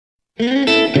We can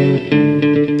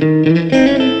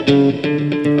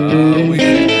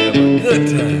have a good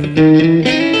time.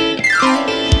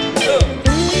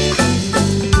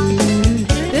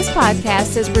 This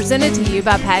podcast is presented to you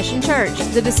by Passion Church,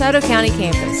 the DeSoto County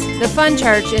campus, the fun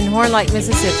church in Horn Lake,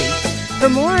 Mississippi. For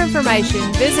more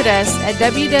information, visit us at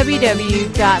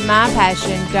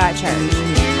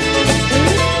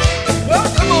www.mypassion.church.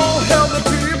 Well, come on, help the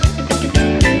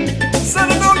people. Said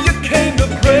I know you came to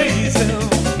praise him.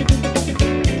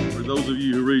 For those of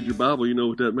you who read your Bible, you know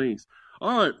what that means.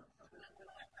 All right.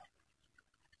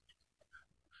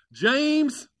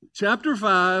 James chapter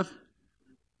 5,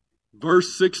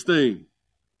 verse 16.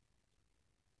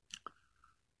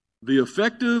 The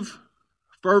effective,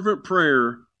 fervent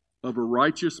prayer of a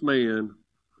righteous man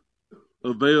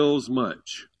avails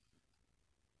much.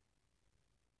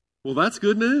 Well, that's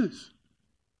good news.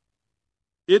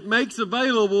 It makes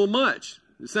available much.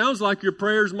 It sounds like your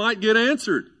prayers might get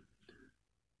answered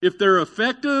if they're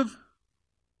effective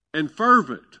and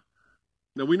fervent.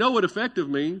 Now, we know what effective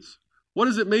means. What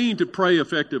does it mean to pray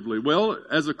effectively? Well,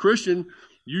 as a Christian,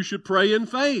 you should pray in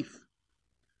faith.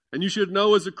 And you should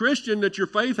know as a Christian that your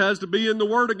faith has to be in the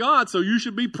Word of God, so you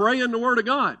should be praying the Word of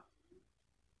God.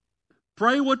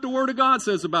 Pray what the Word of God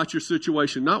says about your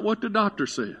situation, not what the doctor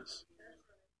says.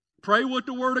 Pray what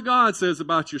the Word of God says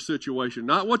about your situation,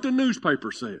 not what the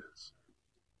newspaper says.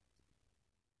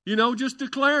 You know, just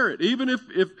declare it. Even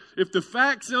if the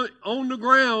facts on the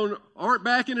ground aren't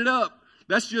backing it up,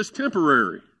 that's just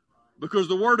temporary, because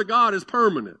the Word of God is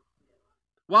permanent.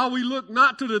 While we look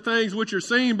not to the things which are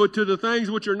seen, but to the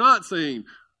things which are not seen,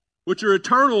 which are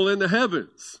eternal in the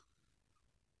heavens.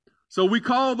 So we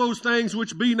call those things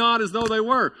which be not as though they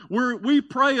were. We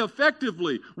pray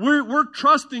effectively. We're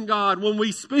trusting God when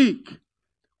we speak.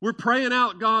 We're praying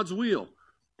out God's will.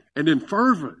 And then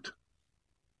fervent.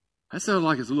 That sounds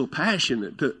like it's a little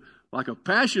passionate, like a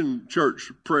passion church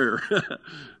prayer.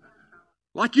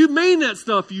 Like you mean that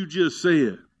stuff you just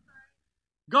said.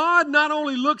 God not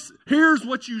only hears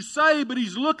what you say, but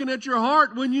He's looking at your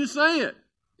heart when you say it.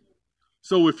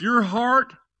 So if your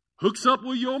heart hooks up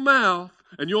with your mouth,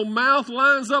 and your mouth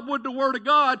lines up with the Word of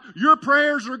God, your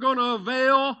prayers are going to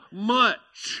avail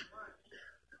much.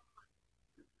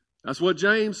 That's what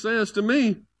James says to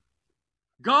me.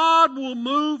 God will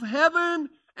move heaven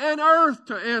and earth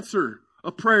to answer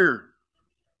a prayer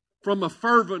from a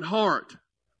fervent heart.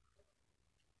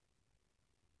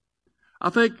 I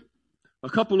think a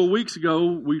couple of weeks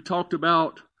ago, we talked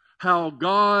about how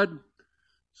God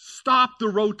stopped the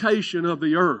rotation of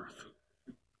the earth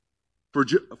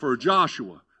for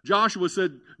Joshua. Joshua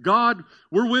said, God,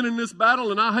 we're winning this battle,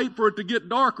 and I hate for it to get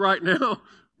dark right now.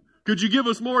 Could you give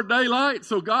us more daylight?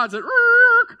 So God said,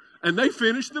 "Rrrk," and they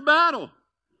finished the battle.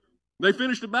 They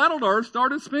finished the battle, the earth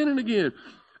started spinning again.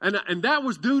 And that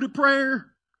was due to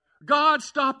prayer. God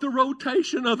stopped the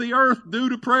rotation of the earth due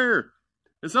to prayer.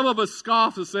 And some of us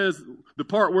scoff and says, the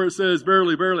part where it says,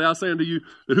 verily, verily, I say unto you,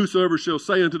 that whosoever shall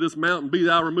say unto this mountain, be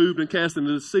thou removed and cast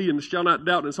into the sea, and shall not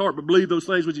doubt in his heart, but believe those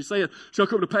things which he saith, shall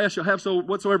come to pass, shall have so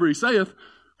whatsoever he saith.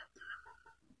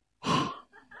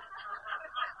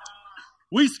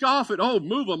 We scoff at,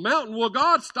 move a mountain. Well,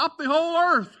 God stopped the whole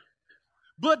earth.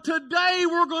 But today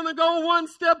we're going to go one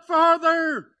step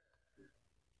farther.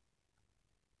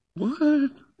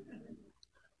 What?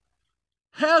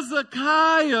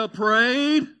 Hezekiah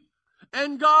prayed,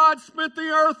 and God spent the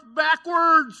earth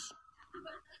backwards.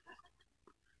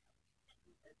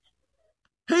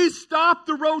 He stopped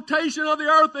the rotation of the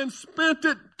earth and spent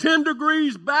it 10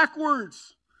 degrees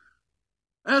backwards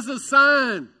as a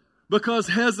sign, because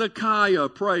Hezekiah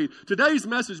prayed. Today's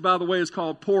message, by the way, is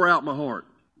called Pour Out My Heart.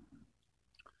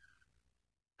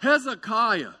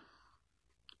 Hezekiah,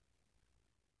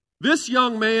 this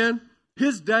young man,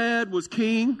 his dad was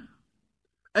King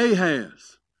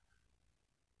Ahaz.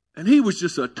 And he was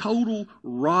just a total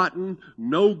rotten,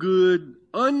 no good,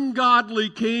 ungodly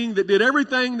king that did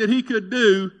everything that he could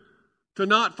do to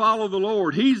not follow the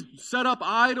Lord. He set up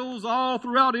idols all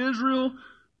throughout Israel.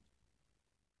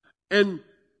 And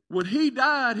when he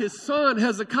died, his son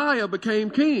Hezekiah became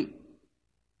king.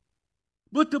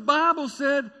 But the Bible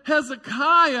said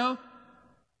Hezekiah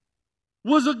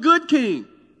was a good king.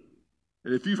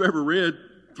 And if you've ever read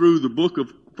through the book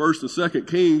of 1st and 2nd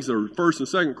Kings or 1st and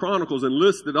 2nd Chronicles and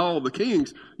listed all the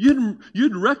kings,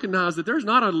 you'd recognize that there's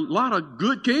not a lot of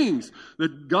good kings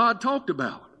that God talked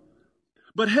about.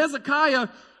 But Hezekiah,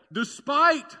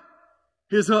 despite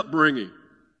his upbringing,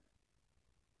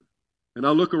 and I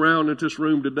look around at this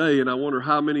room today and I wonder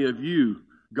how many of you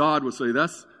God would say,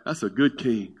 that's a good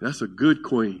king, that's a good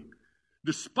queen.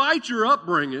 Despite your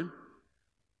upbringing,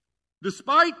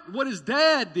 Despite what his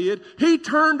dad did, he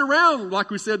turned around, like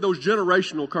we said, those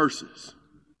generational curses.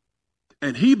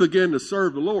 And he began to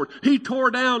serve the Lord. He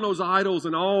tore down those idols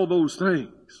and all those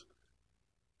things.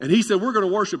 And he said, we're going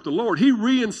to worship the Lord. He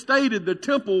reinstated the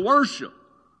temple worship.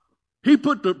 He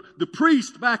put the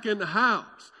priest back in the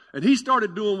house. And he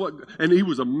started doing and he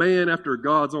was a man after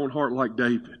God's own heart like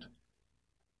David.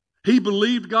 He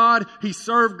believed God, he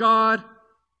served God,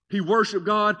 he worshiped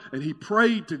God, and he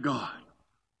prayed to God.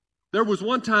 There was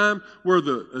one time where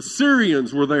the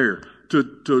Assyrians were there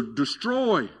to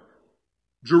destroy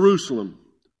Jerusalem.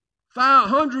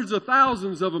 Hundreds of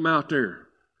thousands of them out there,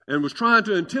 and was trying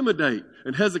to intimidate.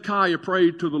 And Hezekiah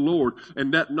prayed to the Lord,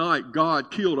 and that night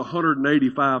God killed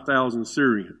 185,000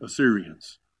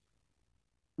 Assyrians.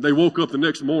 They woke up the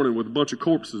next morning with a bunch of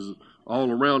corpses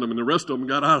all around them, and the rest of them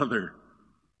got out of there.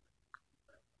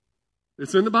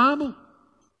 It's in the Bible.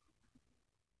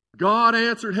 God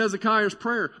answered Hezekiah's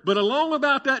prayer. But along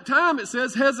about that time, it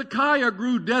says Hezekiah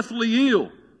grew deathly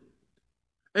ill.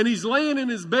 And he's laying in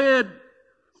his bed.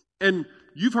 And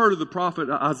you've heard of the prophet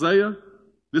Isaiah.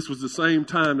 This was the same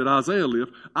time that Isaiah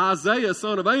lived. Isaiah,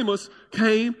 son of Amos,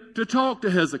 came to talk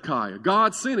to Hezekiah.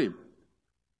 God sent him.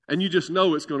 And you just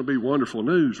know it's going to be wonderful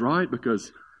news, right?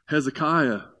 Because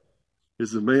Hezekiah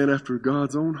is the man after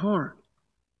God's own heart.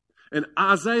 And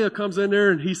Isaiah comes in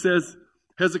there and he says,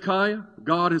 Hezekiah,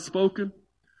 God has spoken.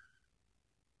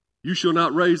 You shall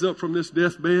not raise up from this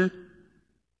deathbed.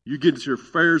 You get your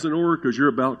affairs in order because you're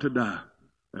about to die.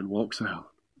 And walks out.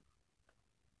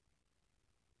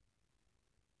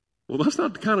 Well, that's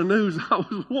not the kind of news I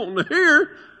was wanting to hear.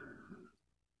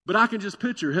 But I can just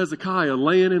picture Hezekiah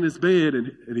laying in his bed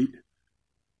and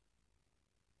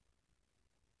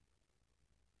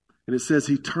it says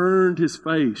he turned his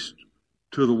face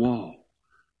to the wall.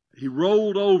 He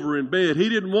rolled over in bed. He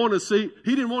didn't want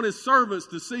his servants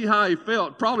to see how he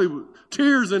felt, probably with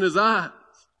tears in his eyes.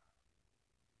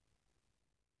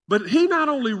 But he not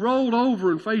only rolled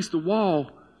over and faced the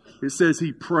wall, it says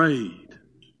he prayed.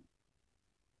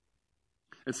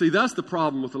 And see, that's the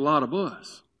problem with a lot of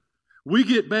us. We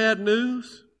get bad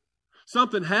news,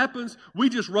 something happens, we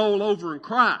just roll over and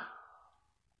cry.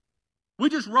 We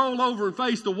just roll over and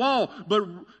face the wall. But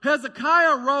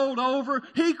Hezekiah rolled over,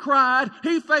 he cried,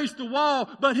 he faced the wall,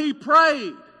 but he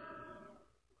prayed.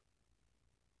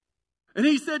 And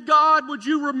he said, God, would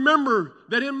you remember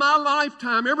that in my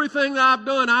lifetime, everything that I've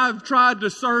done, I've tried to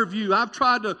serve you. I've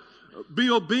tried to be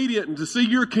obedient and to see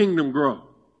your kingdom grow.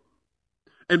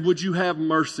 And would you have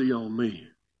mercy on me?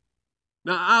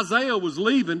 Now, Isaiah was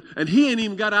leaving, and he ain't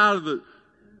even got out of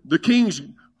the king's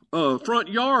front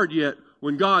yard yet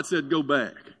when God said, go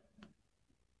back.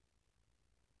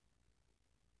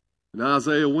 And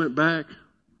Isaiah went back,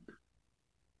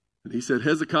 and he said,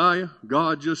 Hezekiah,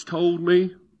 God just told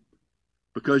me,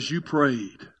 because you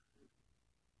prayed,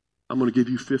 I'm going to give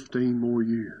you 15 more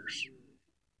years.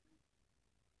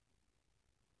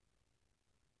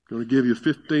 I'm going to give you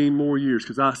 15 more years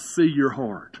because I see your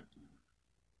heart.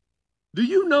 Do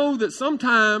you know that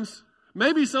sometimes,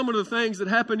 maybe some of the things that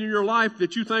happen in your life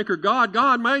that you think are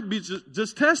God might be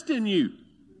just testing you.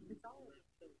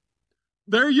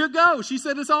 There you go. She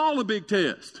said it's all a big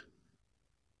test.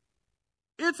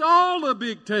 It's all a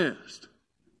big test.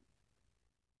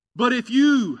 But if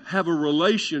you have a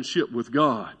relationship with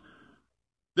God,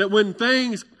 that when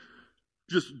things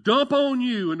just dump on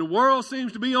you and the world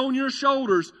seems to be on your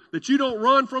shoulders, that you don't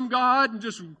run from God and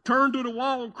just turn to the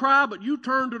wall and cry, but you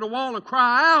turn to the wall and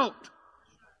cry out.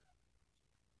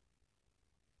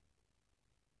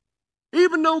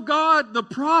 Even though God, the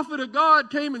prophet of God,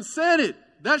 came and said it,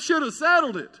 that should have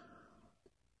settled it.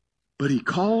 But he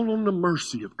called on the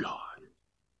mercy of God.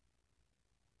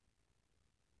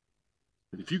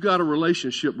 And if you got a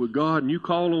relationship with God and you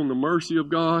call on the mercy of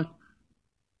God,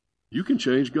 you can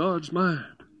change God's mind.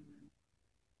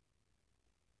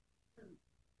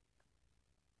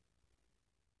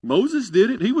 Moses did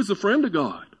it. He was a friend of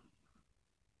God.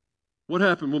 What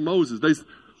happened with Moses?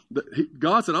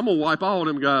 God said, I'm going to wipe all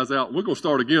them guys out. We're going to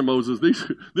start again, Moses.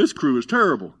 This crew is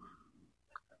terrible.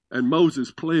 And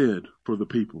Moses pled for the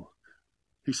people.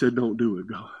 He said, don't do it,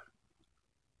 God.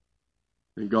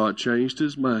 And God changed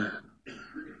his mind.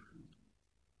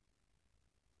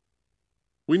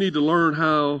 We need to learn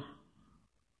how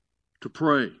to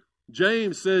pray.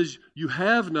 James says, you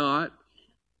have not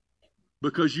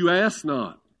because you ask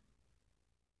not.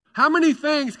 How many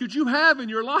things could you have in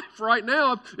your life right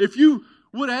now if you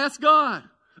would ask God?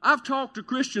 I've talked to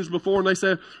Christians before and they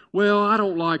say, well, I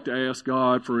don't like to ask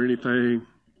God for anything.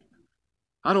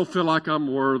 I don't feel like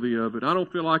I'm worthy of it. I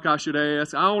don't feel like I should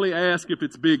ask. I only ask if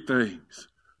it's big things.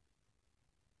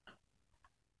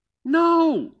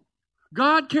 No.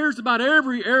 God cares about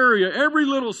every area, every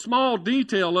little small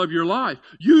detail of your life.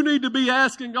 You need to be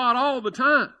asking God all the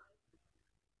time.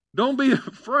 Don't be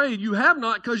afraid. You have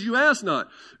not because you ask not.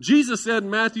 Jesus said in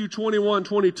Matthew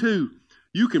 21:22,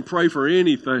 you can pray for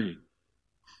anything.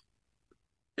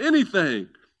 Anything.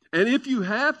 And if you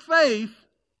have faith,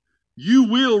 you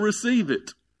will receive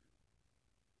it.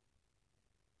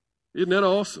 Isn't that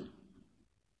awesome?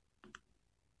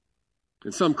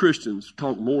 And some Christians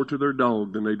talk more to their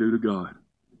dog than they do to God.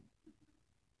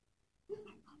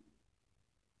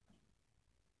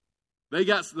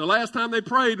 The last time they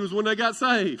prayed was when they got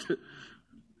saved.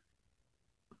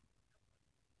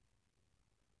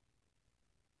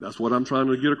 That's what I'm trying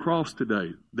to get across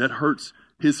today. That hurts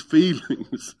his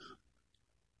feelings.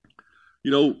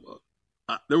 You know,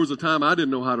 there was a time I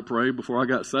didn't know how to pray before I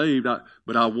got saved,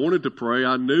 but I wanted to pray.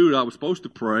 I knew I was supposed to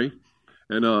pray.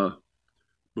 And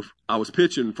I was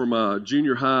pitching for my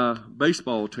junior high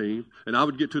baseball team, and I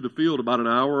would get to the field about an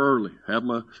hour early, have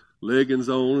my leggings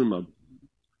on and my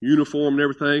uniform and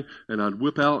everything, and I'd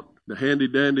whip out the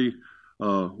handy-dandy,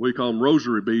 we call them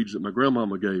rosary beads that my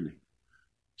grandmama gave me.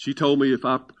 She told me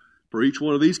for each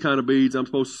one of these kind of beads, I'm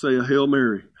supposed to say a Hail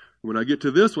Mary. When I get to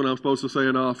this one, I'm supposed to say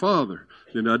an Our Father.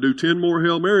 Then I do 10 more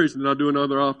Hail Marys, and then I do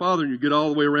another Our Father, and you get all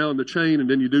the way around the chain, and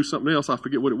then you do something else. I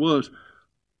forget what it was.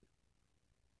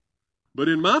 But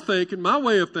in my thinking, my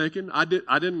way of thinking, I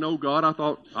didn't know God. I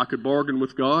thought I could bargain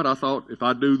with God. I thought if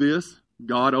I do this,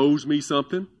 God owes me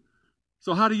something.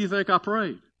 So how do you think I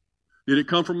prayed? Did it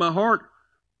come from my heart?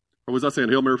 Or was I saying,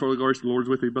 Hail Mary, full of grace, the Lord is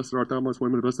with thee, blessed art thou amongst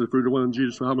women, blessed is the fruit of the womb,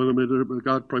 Jesus,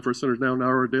 God, pray for us sinners now and our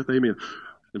hour of death, amen.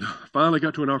 And finally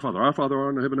got to an Our Father. Our Father,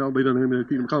 art in heaven, hallowed be thy name, thy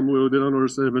kingdom come, will be done on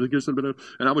earth,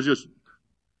 and I was just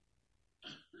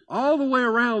all the way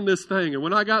around this thing. And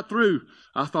when I got through,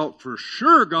 I thought, for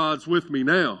sure God's with me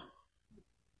now.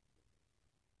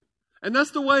 And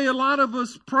that's the way a lot of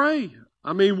us pray.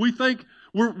 I mean, we think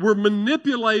we're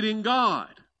manipulating God.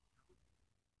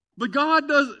 But God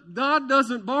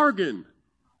doesn't bargain.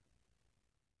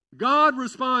 God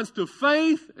responds to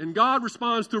faith and God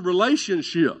responds to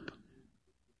relationship.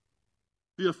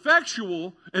 The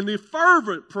effectual and the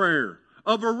fervent prayer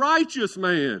of a righteous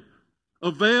man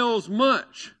avails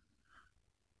much.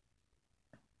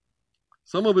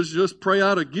 Some of us just pray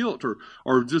out of guilt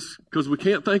or just because we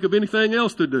can't think of anything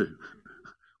else to do.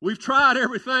 We've tried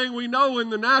everything we know in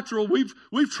the natural.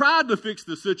 We've tried to fix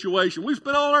the situation. We've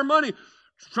spent all our money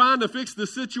trying to fix the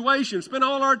situation, spent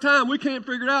all our time. We can't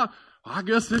figure it out. I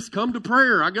guess it's come to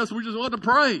prayer. I guess we just want to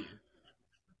pray.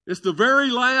 It's the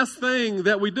very last thing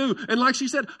that we do. And like she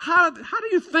said, how do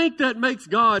you think that makes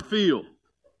God feel?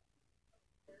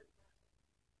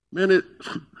 Man,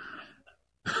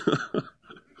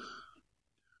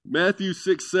 Matthew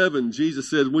 6:7, Jesus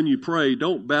says, when you pray,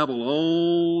 don't babble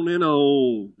on and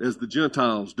on as the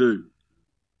Gentiles do.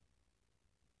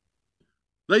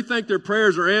 They think their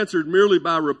prayers are answered merely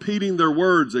by repeating their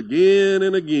words again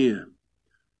and again.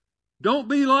 Don't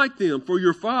be like them, for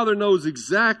your Father knows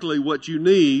exactly what you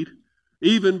need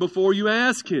even before you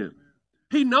ask Him.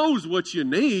 He knows what you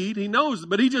need. He knows,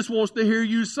 but He just wants to hear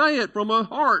you say it from a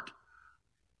heart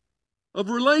of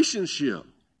relationship.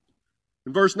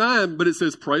 In verse 9, but it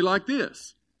says, pray like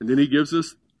this. And then He gives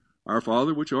us, Our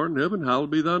Father which art in heaven,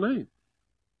 hallowed be thy name.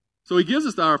 So He gives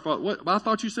us the Our Father. What, I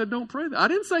thought you said don't pray that. I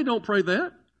didn't say don't pray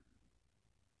that.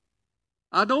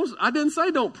 I didn't say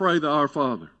don't pray the Our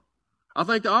Father. I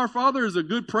think the Our Father is a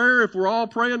good prayer if we're all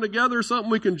praying together or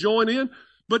something we can join in.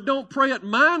 But don't pray it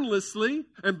mindlessly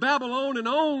and babble on and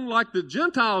on like the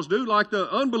Gentiles do, like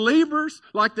the unbelievers,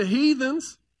 like the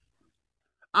heathens.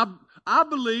 I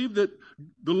believe that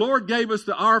the Lord gave us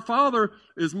the Our Father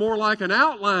is more like an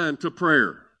outline to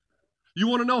prayer. You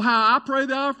want to know how I pray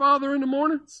the Our Father in the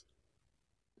mornings?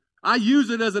 I use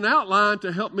it as an outline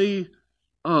to help me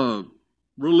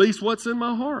release what's in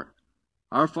my heart.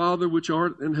 Our Father which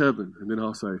art in heaven. And then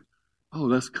I'll say, oh,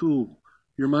 that's cool.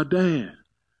 You're my dad.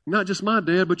 Not just my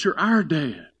dad, but you're our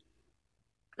dad.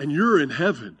 And you're in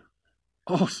heaven.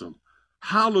 Awesome.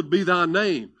 Hallowed be thy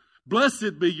name.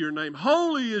 Blessed be your name.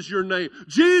 Holy is your name.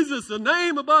 Jesus, the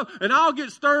name above. And I'll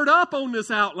get stirred up on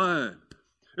this outline.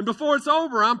 And before it's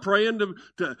over, I'm praying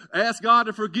to ask God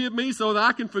to forgive me so that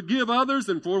I can forgive others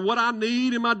and for what I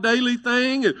need in my daily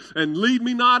thing and lead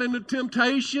me not into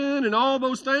temptation and all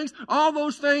those things. All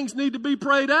those things need to be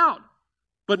prayed out,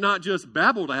 but not just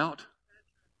babbled out.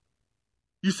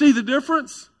 You see the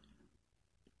difference?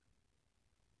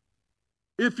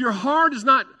 If your heart is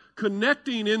not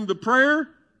connecting in the prayer,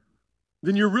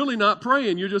 then you're really not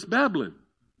praying. You're just babbling.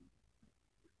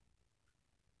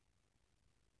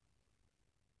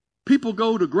 People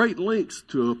go to great lengths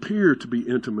to appear to be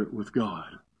intimate with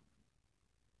God.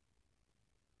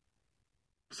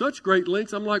 such great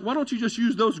lengths. I'm like, why don't you just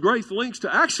use those great lengths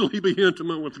to actually be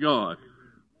intimate with God?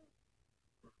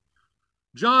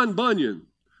 John Bunyan,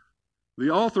 the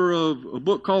author of a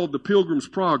book called The Pilgrim's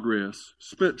Progress,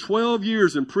 spent 12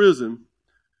 years in prison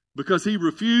because he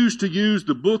refused to use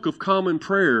the Book of Common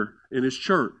Prayer in his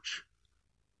church.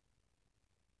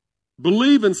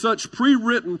 Believing such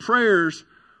pre-written prayers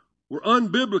were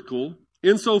unbiblical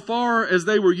insofar as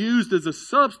they were used as a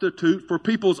substitute for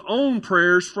people's own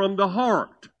prayers from the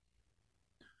heart.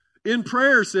 In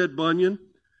prayer, said Bunyan,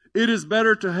 it is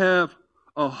better to have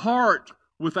a heart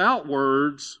without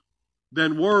words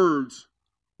than words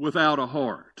without a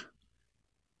heart.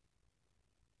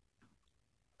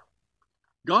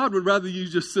 God would rather you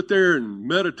just sit there and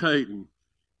meditate and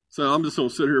say, I'm just going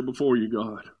to sit here before you,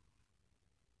 God.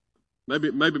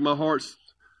 Maybe my heart's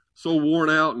so worn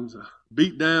out and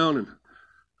beat down and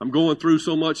I'm going through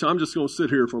so much, I'm just going to sit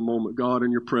here for a moment, God,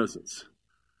 in your presence.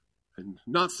 And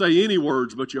not say any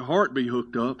words, but your heart be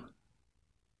hooked up.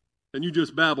 And you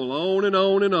just babble on and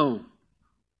on and on,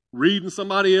 reading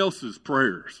somebody else's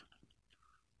prayers.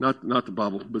 Not the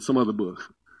Bible, but some other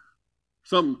book.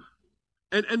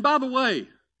 And by the way,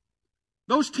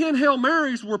 those 10 Hail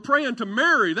Marys were praying to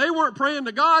Mary. They weren't praying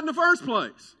to God in the first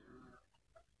place.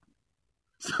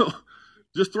 So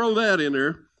just throw that in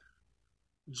there.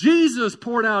 Jesus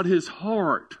poured out his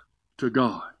heart to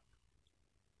God.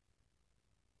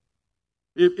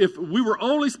 If we were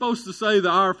only supposed to say the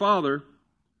Our Father,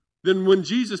 then when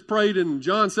Jesus prayed in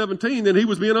John 17, then he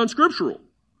was being unscriptural.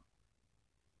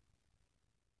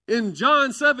 In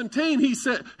John 17, he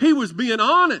said he was being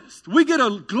honest. We get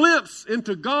a glimpse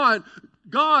into God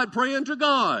praying to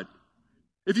God.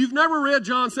 If you've never read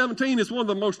John 17, it's one of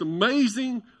the most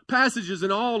amazing passages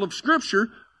in all of Scripture.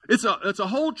 It's a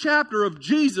whole chapter of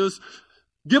Jesus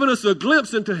giving us a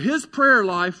glimpse into his prayer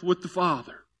life with the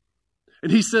Father.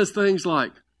 And he says things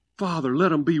like, Father, let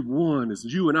them be one as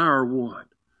you and I are one.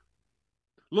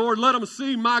 Lord, let them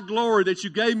see my glory that you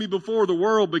gave me before the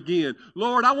world began.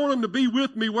 Lord, I want them to be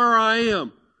with me where I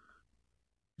am.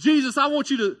 Jesus, I want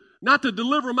you to, not to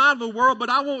deliver them out of the world, but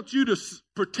I want you to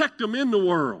protect them in the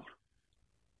world.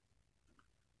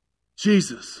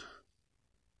 Jesus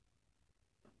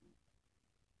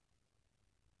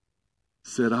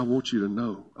said, I want you to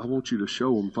know, I want you to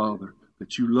show them, Father,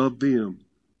 that you love them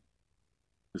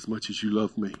as much as you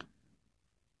love me.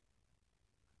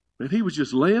 And he was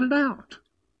just laying it out.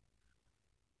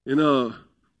 In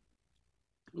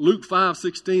Luke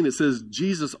 5:16, it says,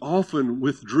 Jesus often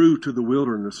withdrew to the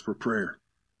wilderness for prayer.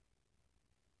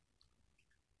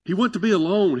 He went to be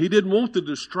alone. He didn't want the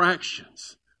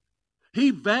distractions.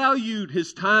 He valued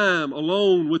his time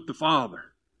alone with the Father.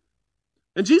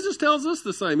 And Jesus tells us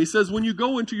the same. He says, when you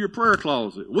go into your prayer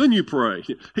closet, when you pray,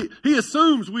 he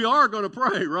assumes we are going to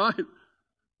pray, right?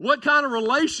 What kind of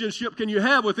relationship can you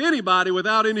have with anybody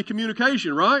without any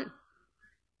communication, right?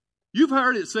 You've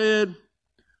heard it said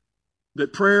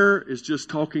that prayer is just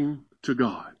talking to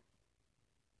God.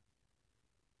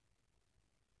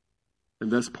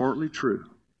 And that's partly true.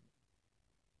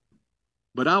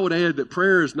 But I would add that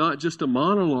prayer is not just a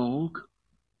monologue.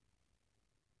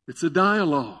 It's a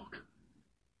dialogue.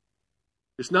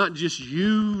 It's not just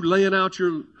you laying out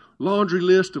your laundry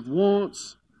list of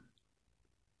wants,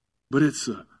 but it's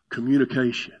a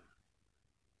communication.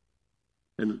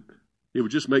 And it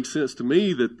would just make sense to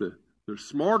me that the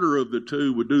smarter of the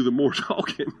two would do the more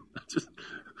talking.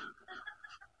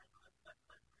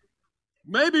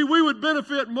 Maybe we would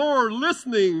benefit more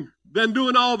listening than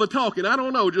doing all the talking. I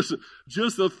don't know,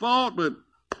 just a thought, but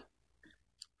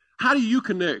how do you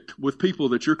connect with people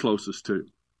that you're closest to?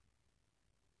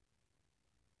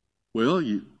 Well,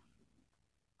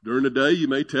 during the day you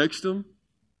may text them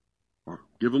or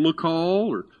give them a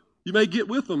call, or you may get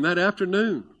with them that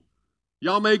afternoon.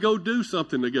 Y'all may go do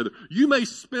something together. You may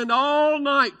spend all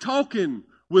night talking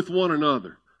with one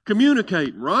another,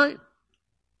 communicating, right?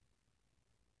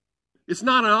 It's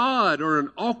not an odd or an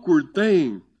awkward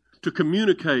thing to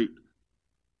communicate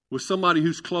with somebody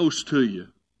who's close to you.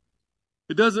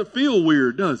 It doesn't feel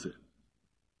weird, does it?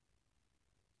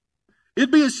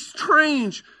 It'd be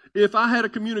strange if I had a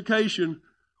communication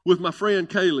with my friend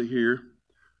Kaylee here,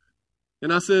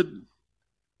 and I said,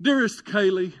 Dearest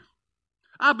Kaylee,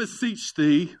 I beseech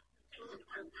thee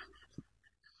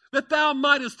that thou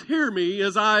mightest hear me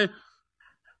as I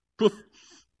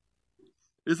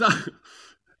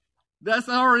that's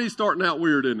already starting out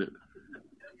weird, isn't it?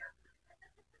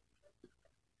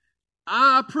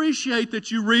 I appreciate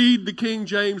that you read the King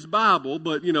James Bible,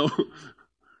 but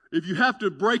if you have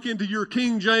to break into your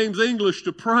King James English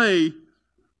to pray,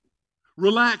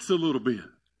 relax a little bit,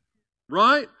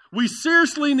 right? We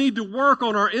seriously need to work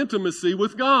on our intimacy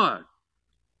with God.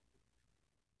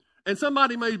 And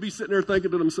somebody may be sitting there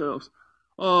thinking to themselves,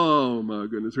 oh my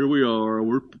goodness, here we are.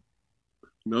 We're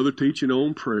another teaching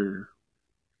on prayer.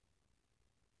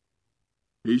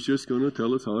 He's just going to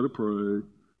tell us how to pray.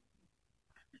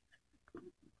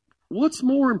 What's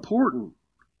more important?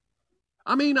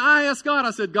 I mean, I asked God,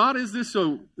 I said, God, is this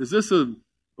a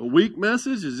weak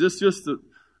message? Is this just a...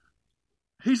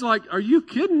 He's like, are you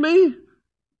kidding me?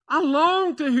 I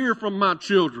long to hear from my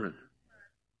children.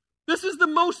 This is the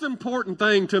most important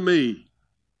thing to me.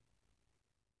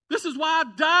 This is why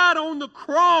I died on the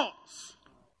cross.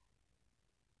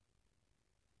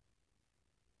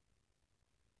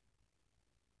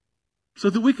 So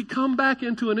that we could come back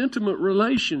into an intimate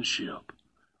relationship.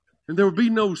 And there would be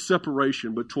no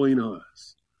separation between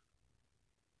us.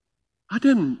 I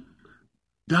didn't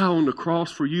die on the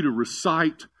cross for you to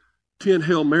recite 10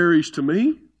 Hail Marys to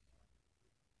me.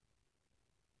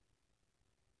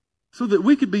 So that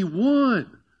we could be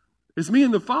one. As me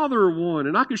and the Father are one.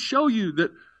 And I could show you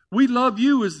that we love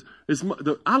you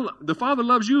the Father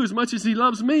loves you as much as He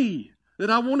loves me. That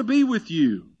I want to be with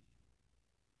you.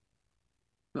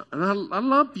 And I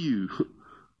love you.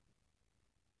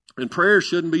 And prayer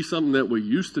shouldn't be something that we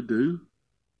used to do.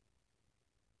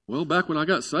 Well, back when I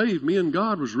got saved, me and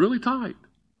God was really tight.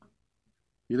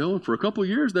 You know, and for a couple of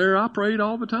years there, I prayed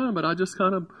all the time, but I just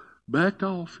kind of backed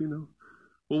off, you know.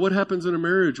 Well, what happens in a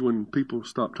marriage when people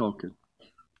stop talking?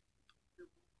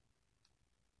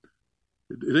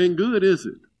 It ain't good, is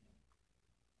it?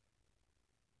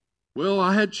 Well,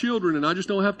 I had children and I just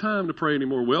don't have time to pray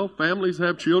anymore. Well, families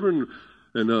have children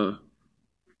and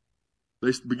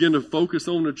they begin to focus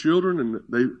on the children and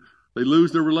they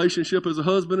lose their relationship as a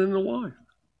husband and a wife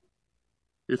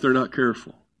if they're not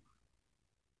careful.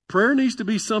 Prayer needs to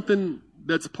be something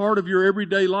that's part of your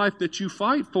everyday life that you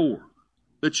fight for,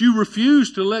 that you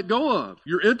refuse to let go of,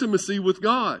 your intimacy with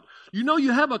God. You know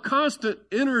you have a constant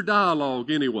inner dialogue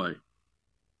anyway.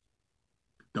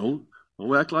 Don't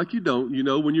act like you don't. You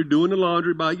know, when you're doing the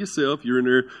laundry by yourself, you're in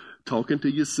there talking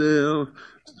to yourself,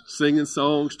 singing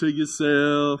songs to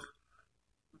yourself.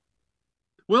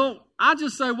 Well, I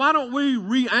just say, why don't we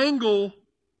re-angle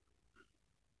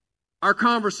our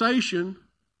conversation?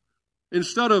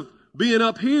 Instead of being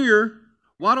up here,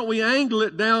 why don't we angle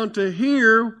it down to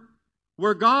here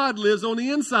where God lives on the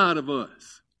inside of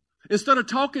us? Instead of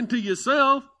talking to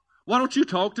yourself, why don't you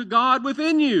talk to God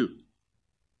within you?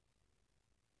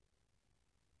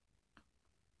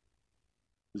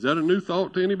 Is that a new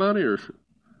thought to anybody? Or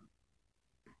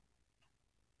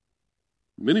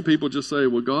many people just say,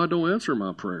 well, God don't answer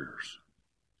my prayers.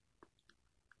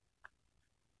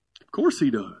 Of course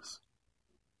He does.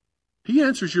 He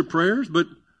answers your prayers, but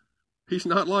He's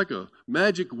not like a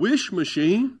magic wish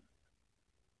machine.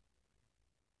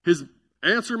 His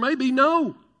answer may be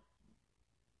no.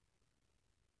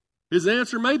 His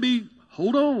answer may be,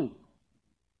 hold on.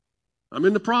 I'm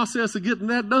in the process of getting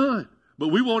that done, but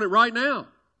we want it right now.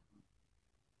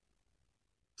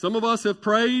 Some of us have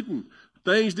prayed and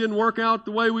things didn't work out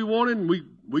the way we wanted and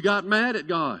we got mad at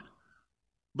God.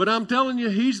 But I'm telling you,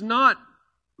 He's not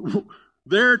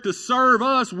there to serve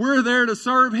us. We're there to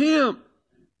serve Him.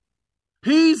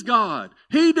 He's God.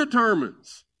 He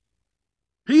determines.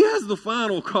 He has the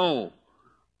final call.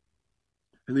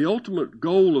 And the ultimate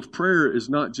goal of prayer is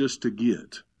not just to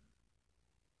get.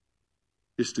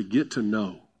 It's to get to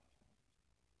know.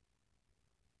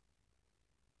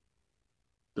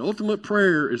 The ultimate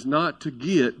prayer is not to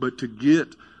get, but to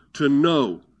get to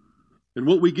know. And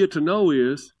what we get to know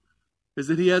is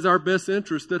that He has our best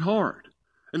interest at heart.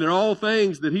 And in all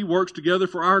things that He works together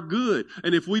for our good.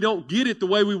 And if we don't get it the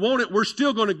way we want it, we're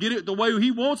still going to get it the way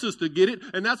He wants us to get it.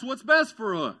 And that's what's best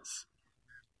for us.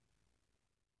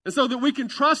 And so that we can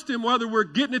trust Him whether we're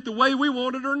getting it the way we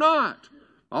want it or not.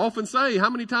 I often say, how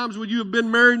many times would you have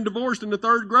been married and divorced in the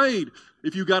 3rd grade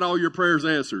if you got all your prayers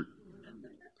answered?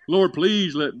 Lord,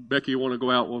 please let Becky want to go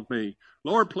out with me.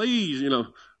 Lord, please,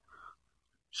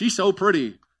 she's so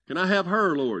pretty. Can I have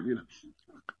her, Lord?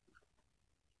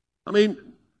 I mean,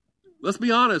 let's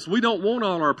be honest. We don't want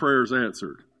all our prayers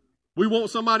answered. We want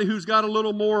somebody who's got a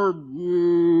little more,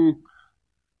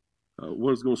 I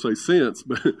was going to say sense,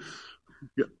 but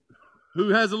who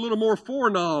has a little more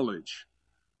foreknowledge,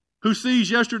 who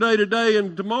sees yesterday, today,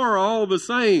 and tomorrow all the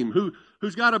same,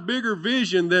 who's got a bigger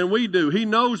vision than we do. He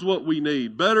knows what we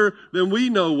need better than we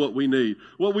know what we need.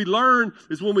 What we learn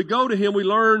is when we go to Him, we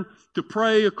learn to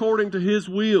pray according to His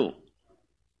will.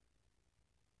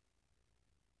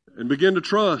 And begin to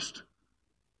trust.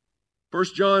 1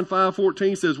 John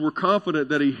 5:14 says we're confident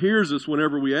that He hears us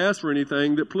whenever we ask for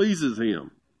anything that pleases Him.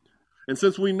 And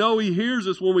since we know He hears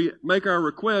us when we make our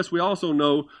requests, we also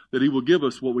know that He will give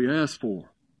us what we ask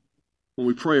for when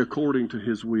we pray according to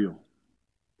His will.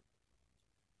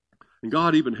 And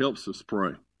God even helps us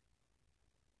pray.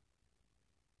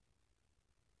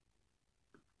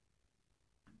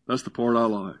 That's the part I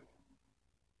like.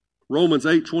 Romans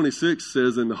 8:26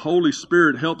 says, and the Holy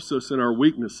Spirit helps us in our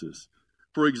weaknesses.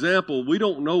 For example, we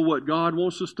don't know what God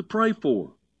wants us to pray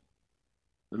for.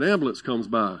 An ambulance comes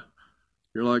by.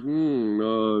 You're like,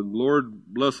 Lord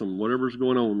bless them, whatever's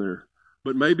going on there.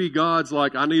 But maybe God's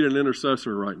like, I need an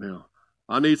intercessor right now.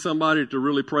 I need somebody to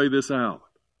really pray this out.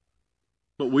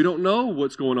 But we don't know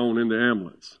what's going on in the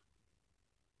ambulance.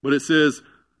 But it says,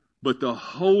 but the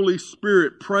Holy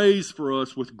Spirit prays for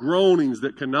us with groanings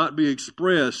that cannot be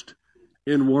expressed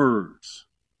in words.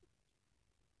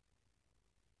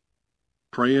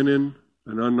 Praying in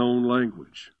an unknown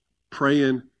language.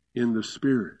 Praying in the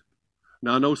Spirit.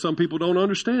 Now, I know some people don't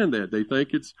understand that. They think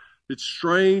it's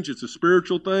strange, it's a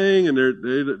spiritual thing, and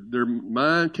their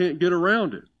mind can't get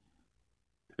around it.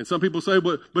 And some people say,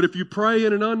 but if you pray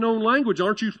in an unknown language,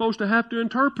 aren't you supposed to have to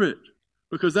interpret?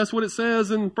 Because that's what it says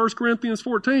in 1 Corinthians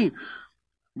 14.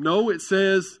 No, it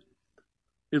says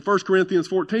in 1 Corinthians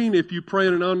 14, if you pray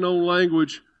in an unknown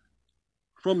language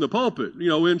from the pulpit,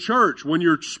 in church, when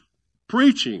you're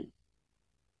preaching,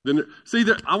 then see,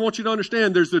 I want you to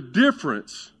understand there's a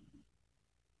difference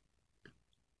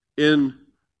in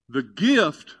the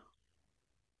gift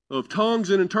of tongues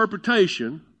and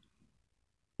interpretation,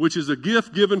 which is a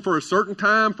gift given for a certain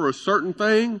time, for a certain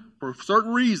thing, for a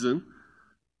certain reason,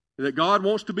 and that God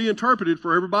wants to be interpreted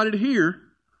for everybody to hear.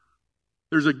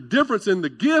 There's a difference in the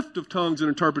gift of tongues and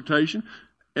interpretation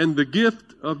and the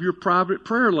gift of your private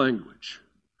prayer language.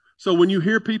 So when you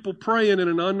hear people praying in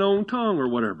an unknown tongue or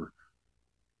whatever,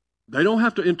 they don't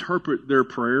have to interpret their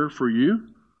prayer for you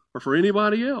or for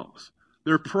anybody else.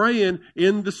 They're praying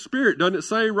in the Spirit. Doesn't it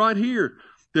say right here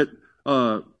that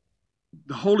the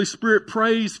Holy Spirit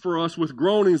prays for us with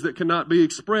groanings that cannot be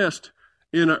expressed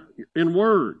in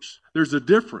words? There's a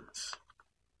difference.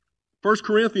 1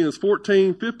 Corinthians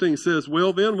 14:15 says,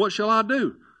 well then, what shall I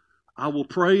do? I will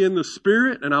pray in the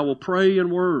Spirit and I will pray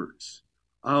in words.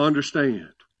 I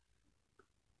understand.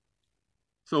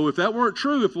 So if that weren't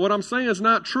true, if what I'm saying is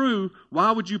not true,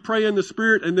 why would you pray in the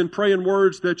Spirit and then pray in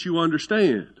words that you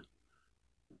understand?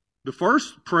 The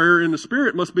first prayer in the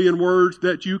Spirit must be in words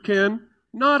that you can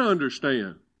not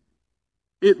understand.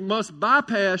 It must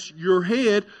bypass your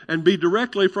head and be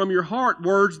directly from your heart,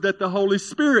 words that the Holy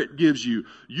Spirit gives you.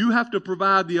 You have to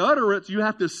provide the utterance, you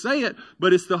have to say it,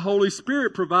 but it's the Holy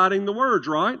Spirit providing the words,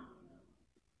 right?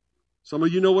 Some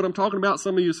of you know what I'm talking about.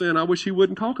 Some of you are saying, I wish he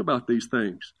wouldn't talk about these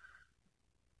things.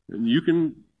 And you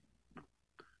can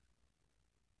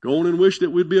go on and wish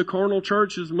that we'd be a carnal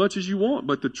church as much as you want,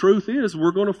 but the truth is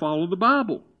we're going to follow the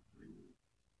Bible.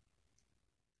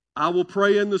 I will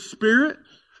pray in the Spirit,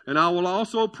 and I will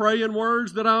also pray in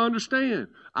words that I understand.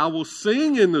 I will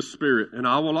sing in the Spirit, and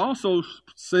I will also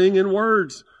sing in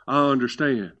words I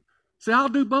understand. See, I'll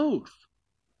do both.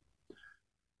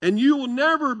 And you will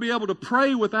never be able to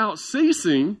pray without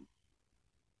ceasing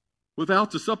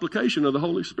without the supplication of the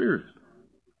Holy Spirit.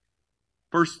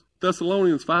 1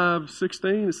 Thessalonians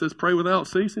 5:16, it says pray without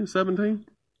ceasing, 17,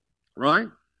 right?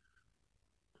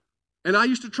 And I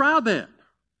used to try that.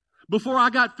 Before I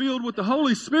got filled with the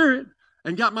Holy Spirit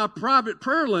and got my private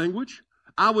prayer language,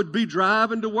 I would be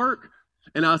driving to work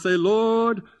and I'd say,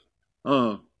 Lord,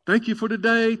 thank you for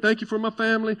today. Thank you for my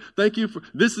family. Thank you for,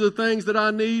 this is the things that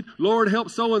I need. Lord, help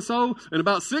so-and-so. And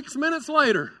about 6 minutes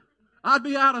later, I'd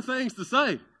be out of things to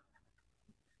say.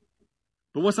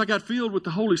 But once I got filled with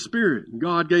the Holy Spirit, and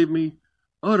God gave me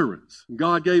utterance, and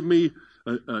God gave me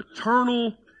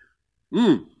eternal,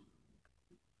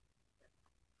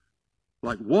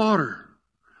 like water,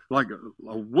 like a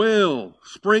well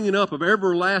springing up of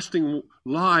everlasting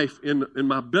life in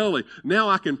my belly. Now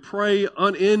I can pray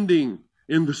unending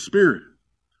in the Spirit.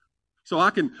 So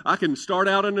I can start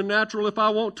out in the natural if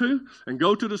I want to, and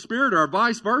go to the Spirit, or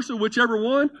vice versa, whichever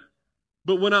one.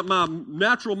 But when my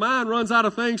natural mind runs out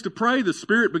of things to pray, the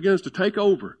Spirit begins to take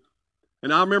over.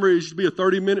 And I remember it used to be a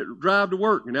 30-minute drive to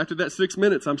work. And after that 6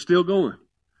 minutes, I'm still going.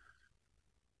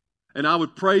 And I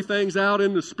would pray things out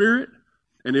in the Spirit.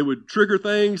 And it would trigger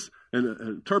things. And an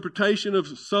interpretation of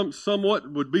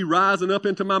somewhat would be rising up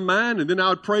into my mind. And then I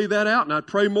would pray that out. And I'd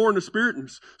pray more in the Spirit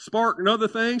and spark and other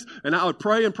things. And I would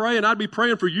pray and pray. And I'd be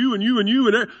praying for you and you and you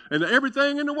and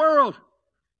everything in the world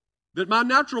that my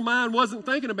natural mind wasn't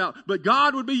thinking about. But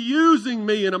God would be using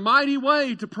me in a mighty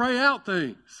way to pray out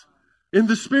things in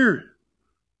the Spirit.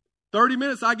 30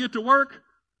 minutes I get to work,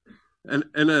 and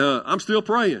I'm still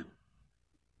praying.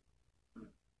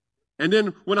 And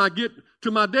then when I get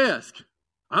to my desk,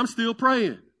 I'm still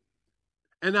praying.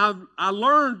 And I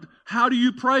learned, how do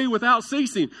you pray without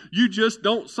ceasing? You just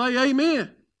don't say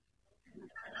amen.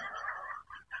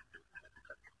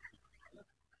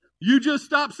 You just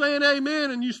stop saying amen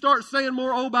and you start saying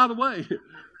more, oh, by the way.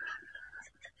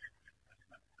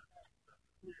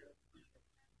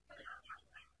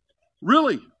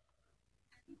 Really.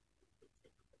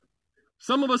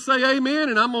 Some of us say amen,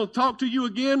 and I'm going to talk to you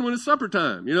again when it's supper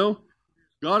time, you know.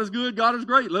 God is good, God is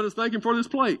great. Let us thank him for this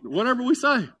plate. Whatever we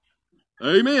say.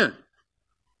 Amen.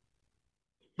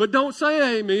 But don't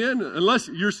say amen unless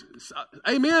you're...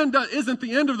 Amen isn't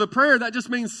the end of the prayer. That just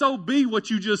means so be what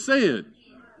you just said.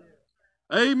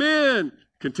 Amen.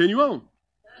 Continue on.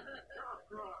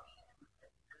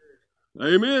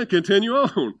 Amen. Continue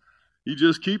on. You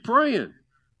just keep praying.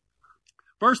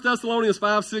 1 Thessalonians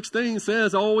 5:16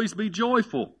 says, always be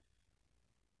joyful.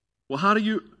 Well, how do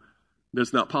you...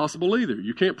 That's not possible either.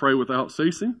 You can't pray without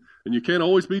ceasing, and you can't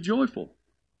always be joyful.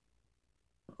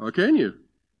 Or can you?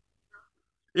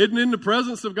 Isn't in the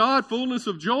presence of God fullness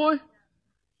of joy?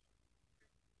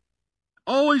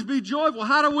 Always be joyful.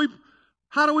 How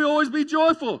do we always be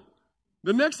joyful?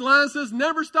 The next line says,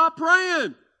 never stop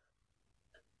praying.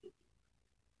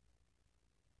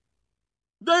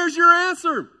 There's your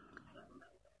answer.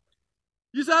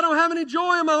 You say, I don't have any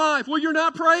joy in my life. Well, you're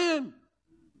not praying.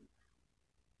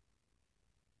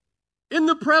 In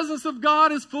the presence of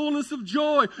God is fullness of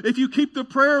joy. If you keep the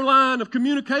prayer line of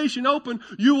communication open,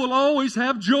 you will always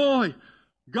have joy.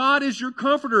 God is your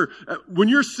comforter. When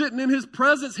you're sitting in his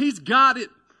presence, he's got it.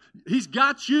 He's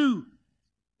got you.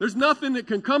 There's nothing that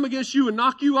can come against you and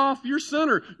knock you off your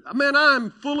center. Man,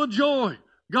 I'm full of joy.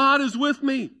 God is with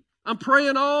me. I'm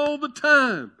praying all the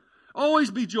time.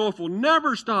 Always be joyful.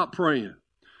 Never stop praying.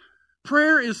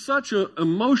 Prayer is such an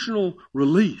emotional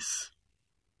release.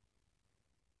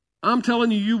 I'm telling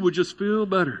you, you would just feel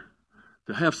better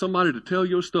to have somebody to tell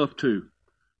your stuff to.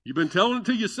 You've been telling it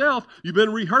to yourself. You've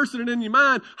been rehearsing it in your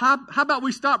mind. How about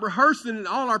we stop rehearsing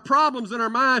all our problems in our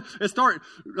mind and start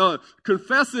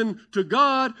confessing to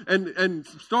God and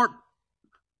start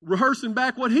rehearsing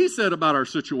back what he said about our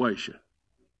situation.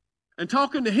 And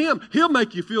talking to him, he'll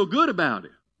make you feel good about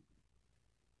it.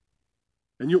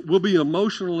 And we'll be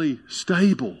emotionally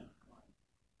stable.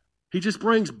 He just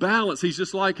brings balance. He's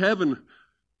just like having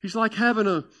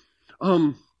a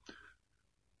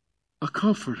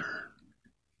comforter.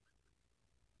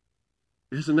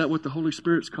 Isn't that what the Holy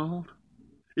Spirit's called?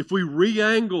 If we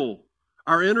re-angle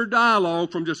our inner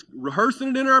dialogue from just rehearsing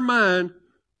it in our mind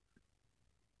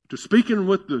to speaking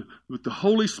with the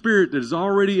Holy Spirit that is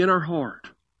already in our heart,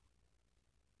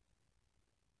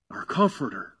 our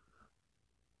comforter,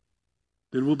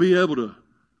 then we'll be able to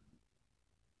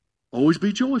always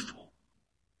be joyful.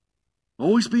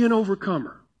 Always be an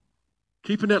overcomer.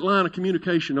 Keeping that line of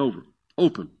communication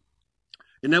open.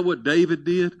 Isn't that what David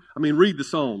did? I mean, read the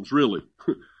Psalms, really.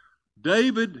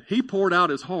 David, he poured out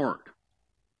his heart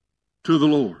to the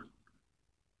Lord.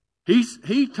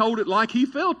 He told it like he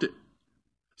felt it.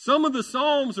 Some of the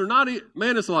Psalms are not,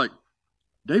 man, it's like,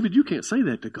 David, you can't say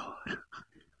that to God.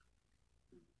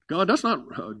 God,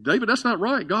 David, that's not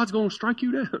right. God's going to strike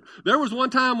you down. There was one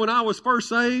time when I was first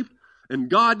saved, and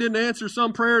God didn't answer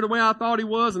some prayer the way I thought he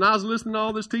was, and I was listening to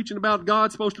all this teaching about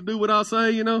God's supposed to do what I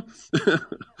say, you know.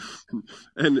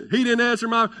 And he didn't answer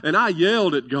and I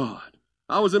yelled at God.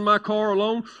 I was in my car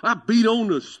alone. I beat on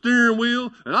the steering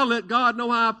wheel, and I let God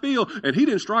know how I feel, and he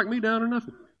didn't strike me down or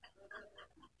nothing.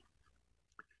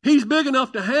 He's big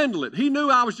enough to handle it. He knew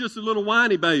I was just a little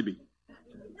whiny baby.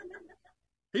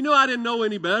 He knew I didn't know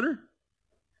any better.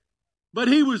 But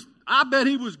I bet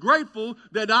he was grateful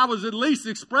that I was at least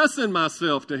expressing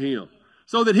myself to him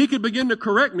so that he could begin to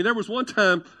correct me. There was one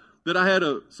time that I had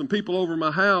some people over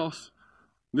my house.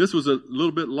 This was a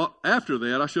little bit after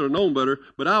that. I should have known better,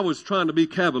 but I was trying to be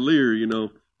cavalier, you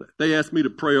know. They asked me to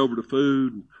pray over the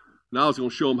food, and I was going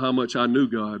to show them how much I knew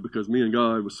God because me and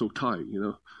God was so tight, you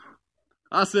know.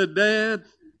 I said, Dad,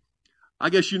 I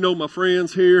guess you know my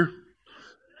friends here.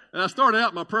 And I started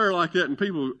out my prayer like that, and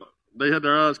people, they had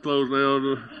their eyes closed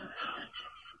now.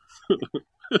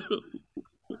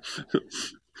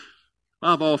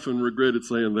 I've often regretted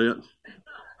saying that.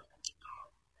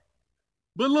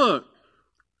 But look,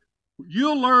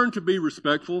 you'll learn to be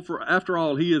respectful, for after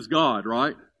all, he is God,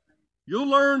 right? You'll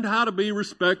learn how to be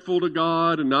respectful to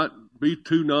God and not be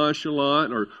too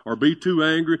nonchalant or be too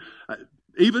angry.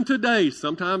 Even today,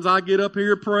 sometimes I get up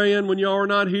here praying when y'all are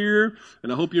not here,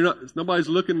 and I hope nobody's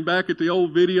looking back at the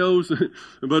old videos,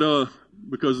 but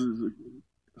because of the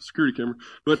security camera.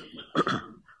 But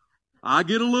I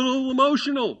get a little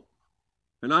emotional.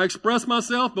 And I express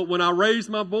myself, but when I raise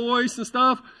my voice and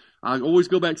stuff, I always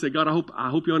go back and say, God, I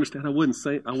hope you understand. I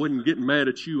wasn't getting mad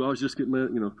at you. I was just getting mad,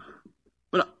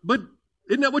 But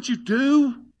isn't that what you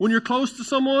do when you're close to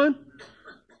someone?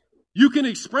 You can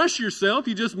express yourself.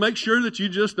 You just make sure that you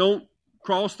just don't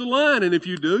cross the line. And if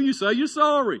you do, you say you're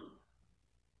sorry.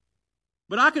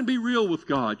 But I can be real with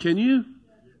God. Can you?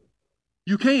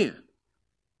 You can.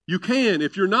 You can.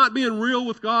 If you're not being real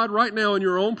with God right now in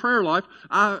your own prayer life,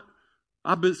 I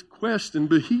bequest and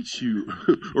beseech you.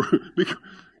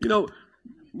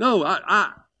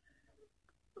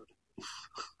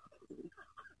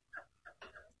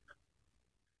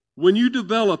 When you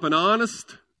develop an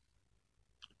honest,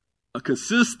 a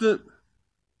consistent,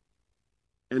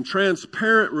 and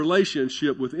transparent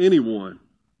relationship with anyone,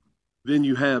 then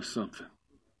you have something.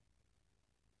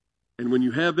 And when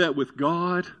you have that with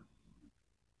God,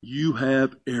 you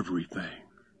have everything.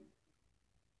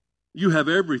 You have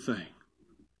everything.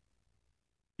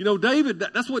 David,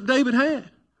 that's what David had.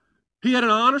 He had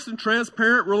an honest and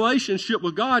transparent relationship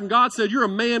with God, and God said, you're a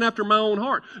man after my own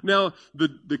heart. Now,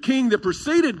 the king that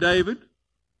preceded David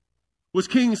was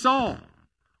King Saul.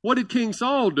 What did King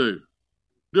Saul do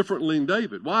differently than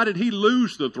David? Why did he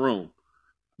lose the throne?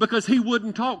 Because he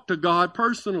wouldn't talk to God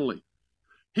personally.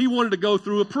 He wanted to go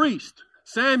through a priest.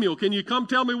 Samuel, can you come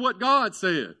tell me what God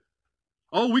said?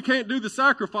 Oh, we can't do the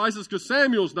sacrifices because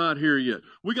Samuel's not here yet.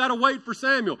 We got to wait for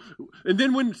Samuel. And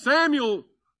then when Samuel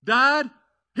died,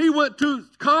 he went to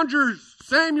conjure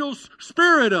Samuel's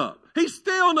spirit up. He's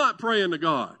still not praying to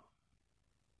God.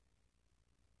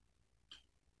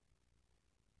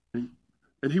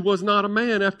 And he was not a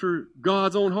man after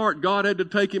God's own heart. God had to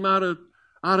take him out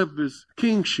of his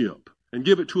kingship and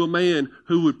give it to a man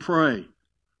who would pray,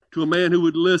 to a man who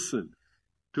would listen,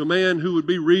 to a man who would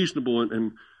be reasonable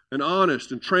and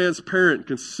honest and transparent,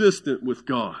 consistent with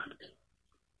God.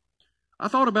 I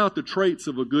thought about the traits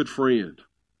of a good friend.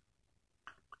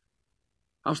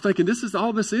 I was thinking,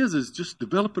 all this is just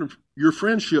developing your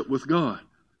friendship with God.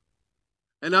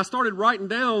 And I started writing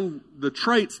down the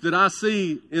traits that I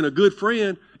see in a good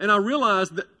friend, and I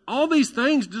realized that all these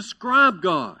things describe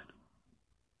God.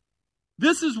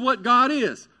 This is what God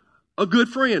is, a good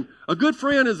friend. A good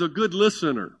friend is a good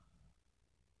listener.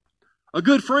 A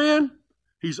good friend,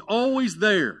 he's always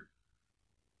there.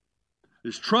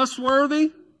 Is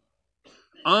trustworthy,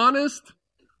 honest,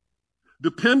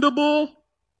 dependable,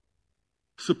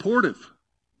 supportive.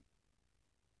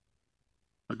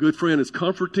 A good friend is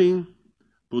comforting,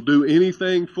 will do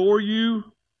anything for you.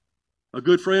 A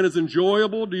good friend is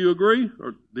enjoyable. Do you agree?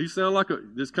 Or do these sound like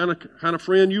this kind of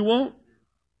friend you want?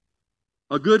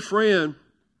 A good friend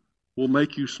will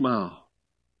make you smile.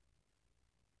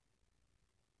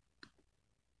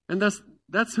 And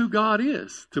that's who God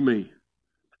is to me.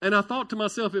 And I thought to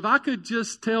myself, if I could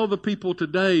just tell the people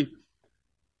today,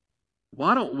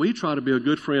 why don't we try to be a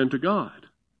good friend to God?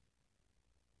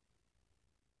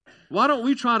 Why don't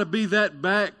we try to be that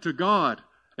back to God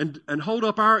and hold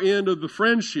up our end of the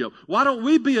friendship? Why don't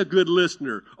we be a good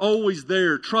listener, always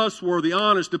there, trustworthy,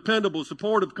 honest, dependable,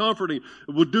 supportive, comforting,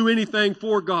 will do anything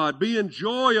for God, be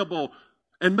enjoyable,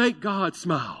 and make God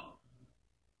smile?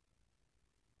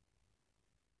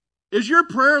 Is your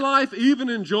prayer life even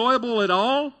enjoyable at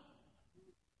all?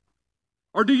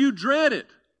 Or do you dread it?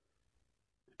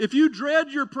 If you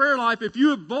dread your prayer life, if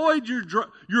you avoid your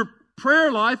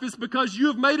prayer life, it's because you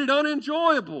have made it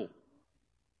unenjoyable.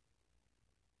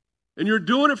 And you're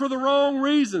doing it for the wrong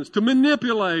reasons, to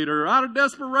manipulate or out of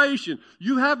desperation.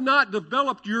 You have not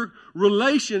developed your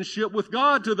relationship with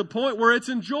God to the point where it's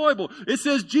enjoyable. It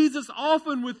says Jesus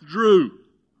often withdrew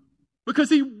because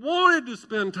he wanted to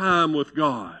spend time with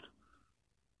God.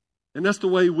 And that's the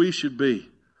way we should be.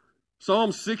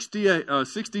 Psalm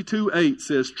 62:8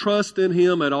 says, trust in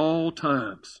him at all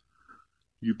times,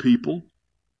 you people.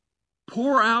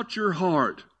 Pour out your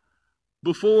heart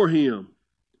before him.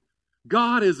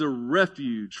 God is a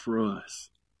refuge for us.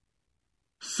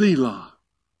 Selah.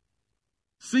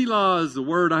 Selah is the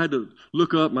word I had to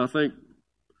look up, and I think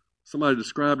somebody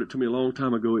described it to me a long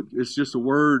time ago. It's just a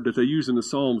word that they use in the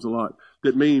Psalms a lot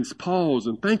that means pause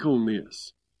and think on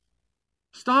this.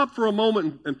 Stop for a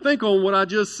moment and think on what I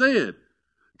just said.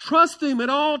 Trust him at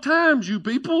all times, you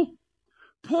people.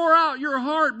 Pour out your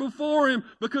heart before him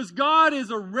because God is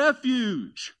a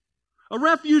refuge. A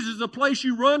refuge is a place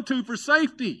you run to for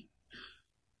safety.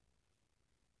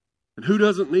 And who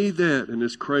doesn't need that in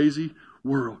this crazy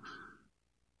world?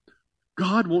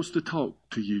 God wants to talk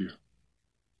to you.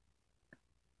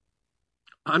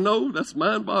 I know that's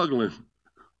mind-boggling.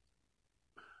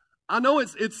 I know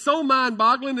it's so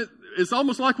mind-boggling that it's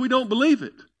almost like we don't believe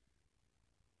it.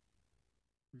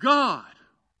 God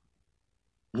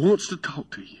wants to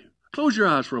talk to you. Close your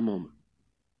eyes for a moment.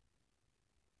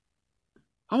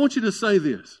 I want you to say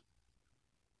this.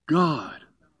 God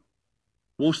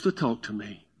wants to talk to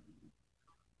me.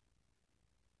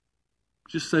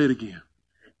 Just say it again.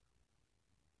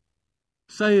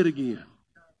 Say it again.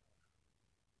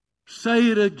 Say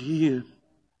it again.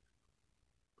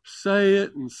 Say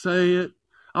it and say it.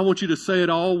 I want you to say it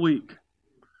all week.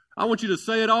 I want you to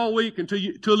say it all week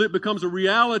until it becomes a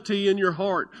reality in your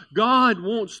heart. God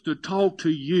wants to talk to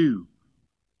you.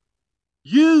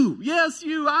 You. Yes,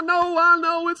 you. I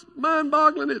know. It's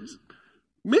mind-boggling. It's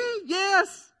me.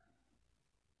 Yes.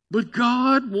 But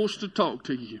God wants to talk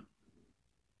to you.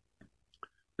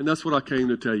 And that's what I came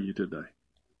to tell you today.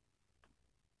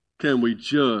 Can we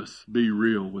just be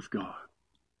real with God?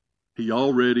 He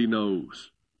already knows.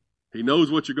 He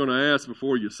knows what you're going to ask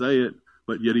before you say it,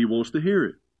 but yet He wants to hear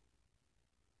it.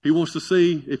 He wants to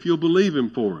see if you'll believe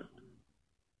Him for it.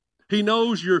 He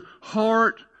knows your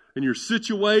heart and your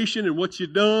situation and what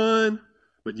you've done,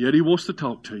 but yet He wants to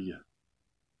talk to you.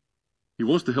 He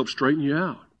wants to help straighten you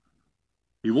out.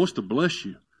 He wants to bless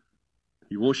you.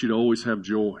 He wants you to always have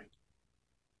joy.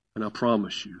 And I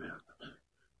promise you that.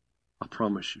 I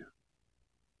promise you.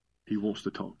 He wants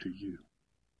to talk to you.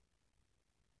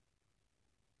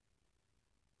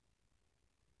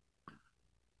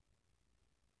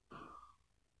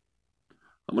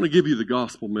 I'm going to give you the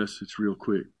gospel message real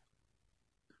quick.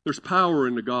 There's power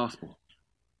in the gospel.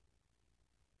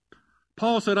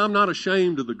 Paul said, I'm not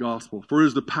ashamed of the gospel, for it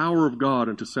is the power of God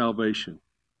unto salvation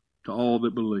to all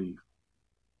that believe.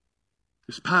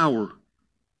 There's power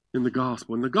in the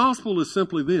gospel. And the gospel is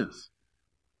simply this,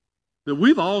 that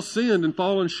we've all sinned and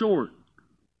fallen short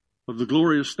of the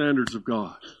glorious standards of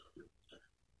God.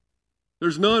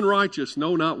 There's none righteous,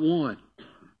 no, not one.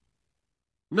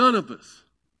 None of us.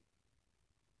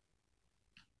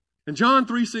 And John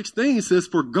 3:16 says,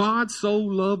 for God so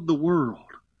loved the world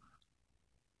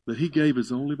that He gave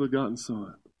His only begotten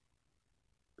Son,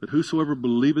 that whosoever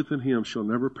believeth in Him shall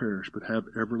never perish, but have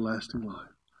everlasting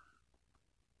life.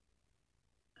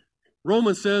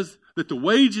 Romans says that the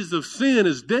wages of sin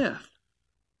is death,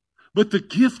 but the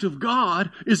gift of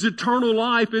God is eternal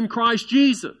life in Christ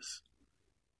Jesus.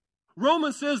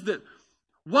 Romans says that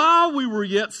while we were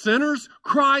yet sinners,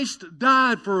 Christ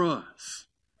died for us.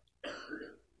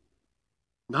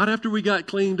 Not after we got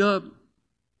cleaned up,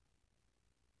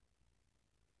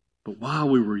 but while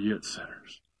we were yet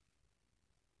sinners.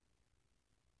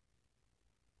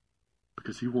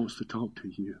 Because He wants to talk to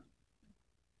you.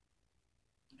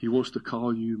 He wants to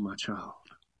call you my child.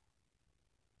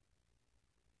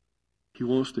 He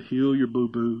wants to heal your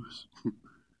boo-boos.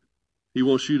 He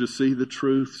wants you to see the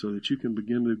truth so that you can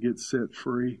begin to get set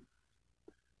free.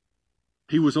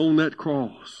 He was on that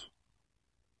cross,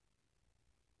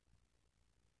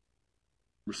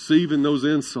 receiving those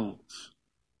insults,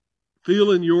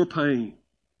 feeling your pain,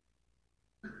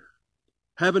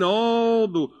 having all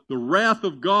the wrath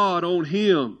of God on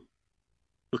Him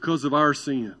because of our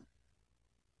sin.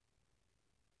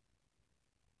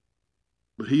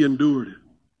 But He endured it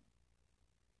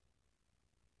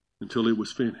until it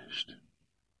was finished,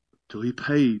 till He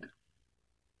paid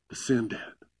the sin debt.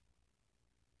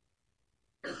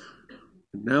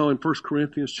 And now in 1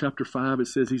 Corinthians chapter 5, it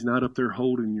says He's not up there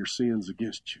holding your sins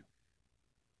against you.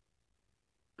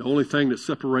 The only thing that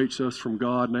separates us from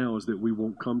God now is that we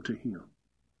won't come to Him.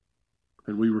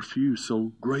 And we refuse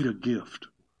so great a gift.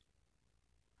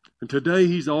 And today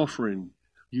He's offering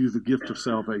you the gift of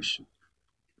salvation.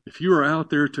 If you are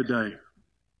out there today,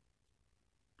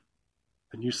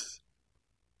 and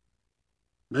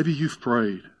maybe you've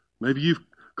prayed, maybe you've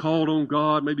called on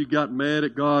God, maybe you got mad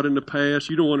at God in the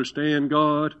past, you don't understand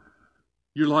God,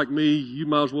 you're like me, you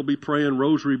might as well be praying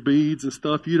rosary beads and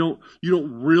stuff, you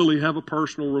don't really have a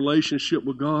personal relationship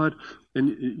with God,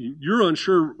 and you're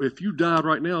unsure if you died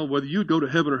right now whether you'd go to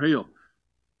heaven or hell.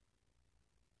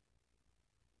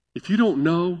 If you don't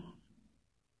know,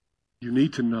 you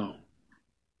need to know.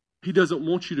 He doesn't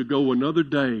want you to go another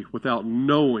day without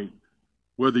knowing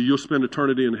whether you'll spend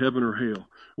eternity in heaven or hell,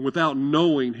 and without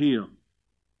knowing Him.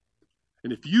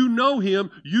 And if you know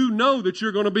Him, you know that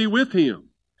you're going to be with Him.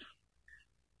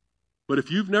 But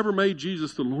if you've never made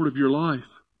Jesus the Lord of your life,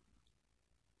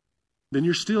 then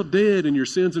you're still dead in your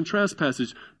sins and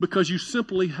trespasses because you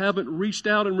simply haven't reached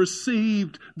out and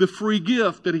received the free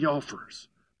gift that He offers.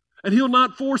 And He'll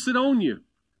not force it on you.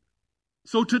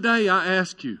 So today I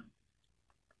ask you,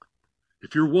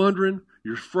 if you're wondering,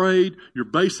 you're afraid, you're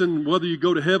basing whether you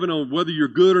go to heaven on whether you're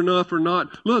good enough or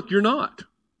not, look, you're not.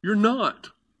 You're not.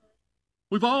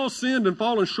 We've all sinned and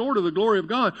fallen short of the glory of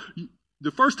God.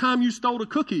 The first time you stole a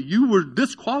cookie, you were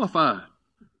disqualified.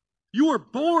 You were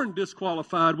born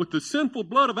disqualified with the sinful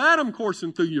blood of Adam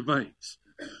coursing through your veins.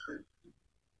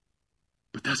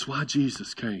 But that's why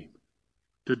Jesus came,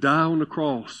 to die on the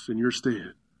cross in your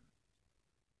stead,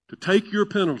 to take your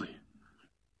penalty.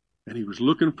 And he was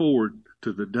looking forward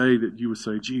to the day that you would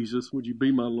say, Jesus, would you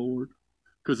be my Lord?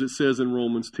 Because it says in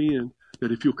Romans 10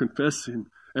 that if you'll confess him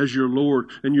as your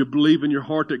Lord and you believe in your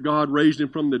heart that God raised him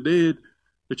from the dead,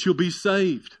 that you'll be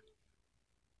saved.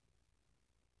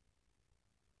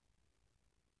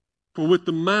 For with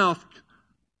the mouth,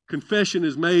 confession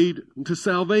is made unto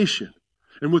salvation.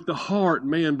 And with the heart,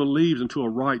 man believes unto a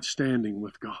right standing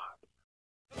with God.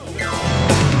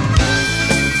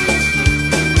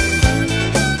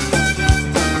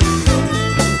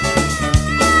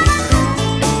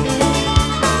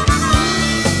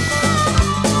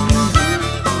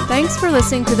 Thanks for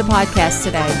listening to the podcast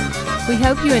today. We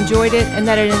hope you enjoyed it and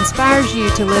that it inspires you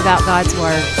to live out God's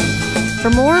Word. For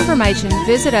more information,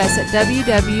 visit us at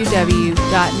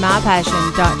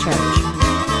www.mypassion.church.